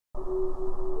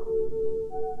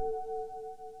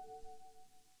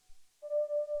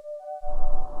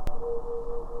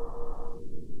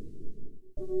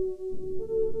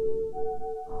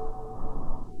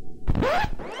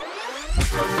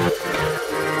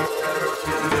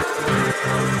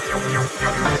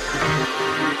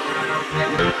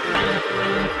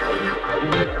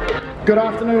Good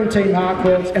afternoon, Team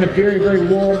Harcourts, and a very, very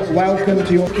warm welcome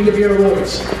to your end of year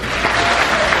awards.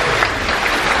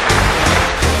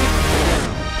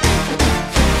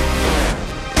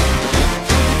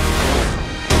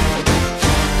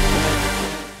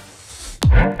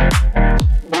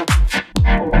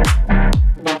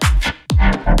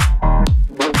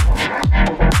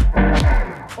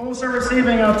 Also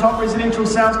receiving our top residential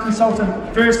sales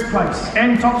consultant first place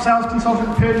and top sales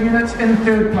consultant per unit in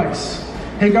third place.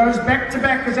 He goes back to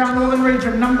back as our Northern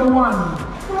Region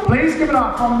 #1. Please give it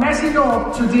up from Massey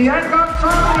North to Diego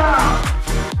Tana.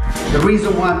 The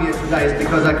reason why I'm here today is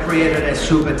because I created a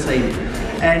super team.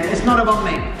 And it's not about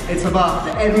me, it's about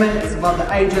the admin, it's about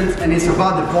the agents, and it's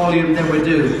about the volume that we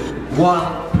do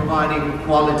while providing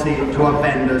quality to our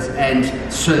vendors and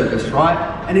service, right?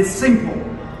 And it's simple,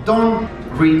 don't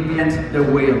reinvent the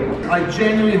wheel. I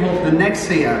genuinely hope the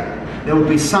next year there will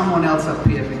be someone else up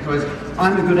here, because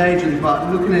I'm a good agent,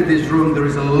 but looking at this room, there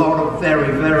is a lot of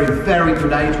very, very, very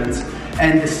good agents.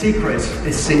 And the secret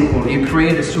is simple. You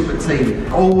create a super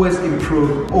team. Always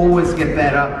improve, always get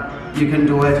better. You can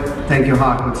do it. Thank you,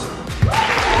 Harcourts.